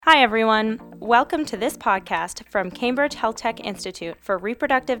Hi, everyone. Welcome to this podcast from Cambridge Health Tech Institute for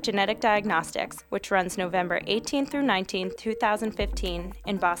Reproductive Genetic Diagnostics, which runs November 18th through 19th, 2015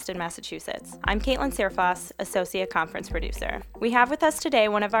 in Boston, Massachusetts. I'm Caitlin Sirfoss, Associate Conference Producer. We have with us today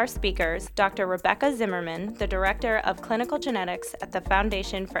one of our speakers, Dr. Rebecca Zimmerman, the Director of Clinical Genetics at the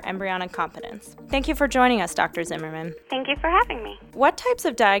Foundation for Embryonic Competence. Thank you for joining us, Dr. Zimmerman. Thank you for having me. What types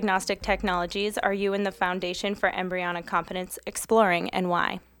of diagnostic technologies are you and the Foundation for Embryonic Competence exploring, and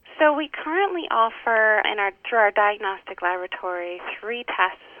why? So we currently offer through our diagnostic laboratory 3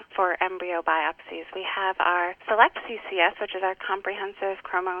 tests for embryo biopsies. We have our Select CCS, which is our comprehensive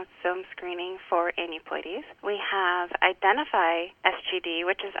chromosome screening for aneuploidies. We have Identify SGD,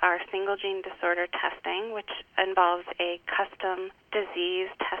 which is our single gene disorder testing, which involves a custom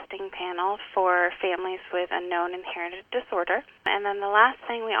disease testing panel for families with a known inherited disorder. And then the last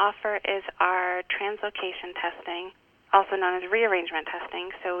thing we offer is our translocation testing, also known as rearrangement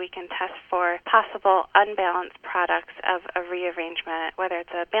testing, so we can test for possible unbalanced products of a rearrangement, whether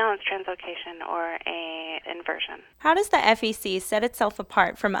it's a balanced translocation or an inversion. How does the FEC set itself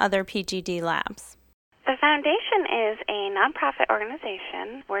apart from other PGD labs? The Foundation is a nonprofit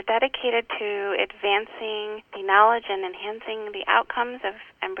organization. We're dedicated to advancing the knowledge and enhancing the outcomes of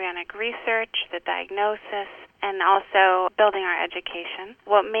embryonic research, the diagnosis, and also building our education.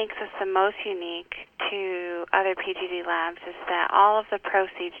 What makes us the most unique to other PGD labs is that all of the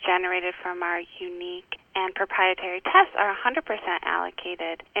proceeds generated from our unique and proprietary tests are 100%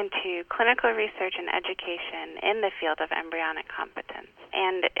 allocated into clinical research and education in the field of embryonic competence.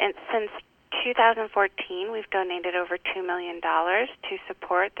 And since 2014, we've donated over $2 million to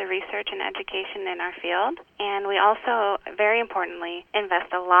support the research and education in our field. And we also, very importantly,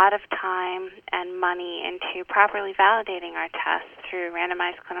 invest a lot of time and money into properly validating our tests through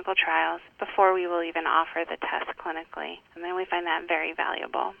randomized clinical trials before we will even offer the test clinically. And then we find that very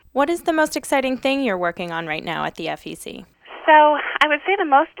valuable. What is the most exciting thing you're working on right now at the FEC? So I would say the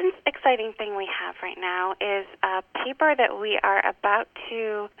most exciting thing we have right now is a paper that we are about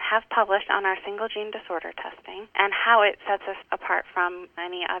to have published on our single gene disorder testing and how it sets us apart from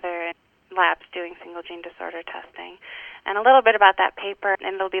any other labs doing single gene disorder testing. And a little bit about that paper,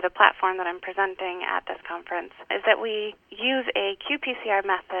 and it'll be the platform that I'm presenting at this conference, is that we use a qPCR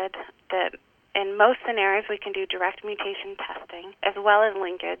method that in most scenarios, we can do direct mutation testing as well as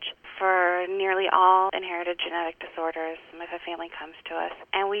linkage for nearly all inherited genetic disorders if a family comes to us.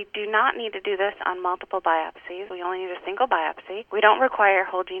 And we do not need to do this on multiple biopsies. We only need a single biopsy. We don't require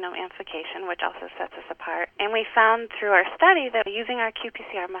whole genome amplification, which also sets us apart. And we found through our study that using our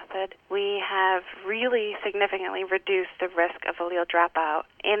qPCR method, we have really significantly reduced the risk of allele dropout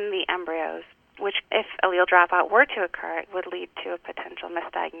in the embryos, which if allele dropout were to occur, it would lead to a potential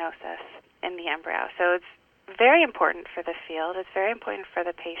misdiagnosis in the embryo. So it's very important for the field. It's very important for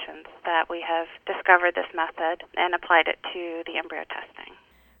the patients that we have discovered this method and applied it to the embryo testing.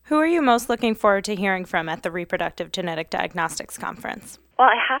 Who are you most looking forward to hearing from at the Reproductive Genetic Diagnostics Conference? Well,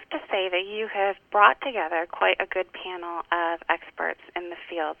 I have to say that you have brought together quite a good panel of experts in the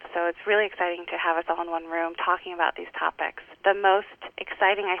field. So it's really exciting to have us all in one room talking about these topics. The most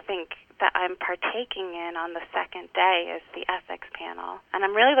exciting, I think, that I'm partaking in on the second day is the ethics panel. And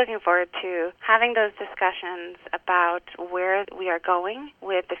I'm really looking forward to having those discussions about where we are going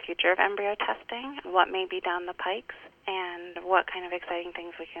with the future of embryo testing, what may be down the pikes, and what kind of exciting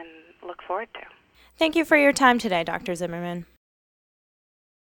things we can look forward to. Thank you for your time today, Dr. Zimmerman.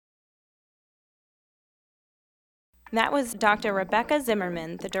 That was Dr. Rebecca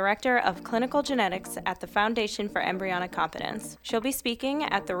Zimmerman, the Director of Clinical Genetics at the Foundation for Embryonic Competence. She'll be speaking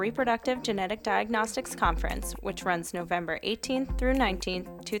at the Reproductive Genetic Diagnostics Conference, which runs November 18th through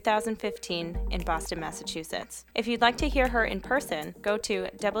 19th, 2015 in Boston, Massachusetts. If you'd like to hear her in person, go to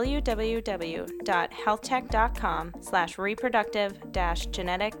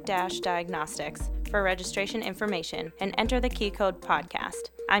www.healthtech.com/reproductive-genetic-diagnostics for registration information and enter the key code podcast.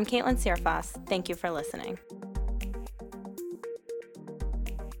 I'm Caitlin Sirfoss. Thank you for listening.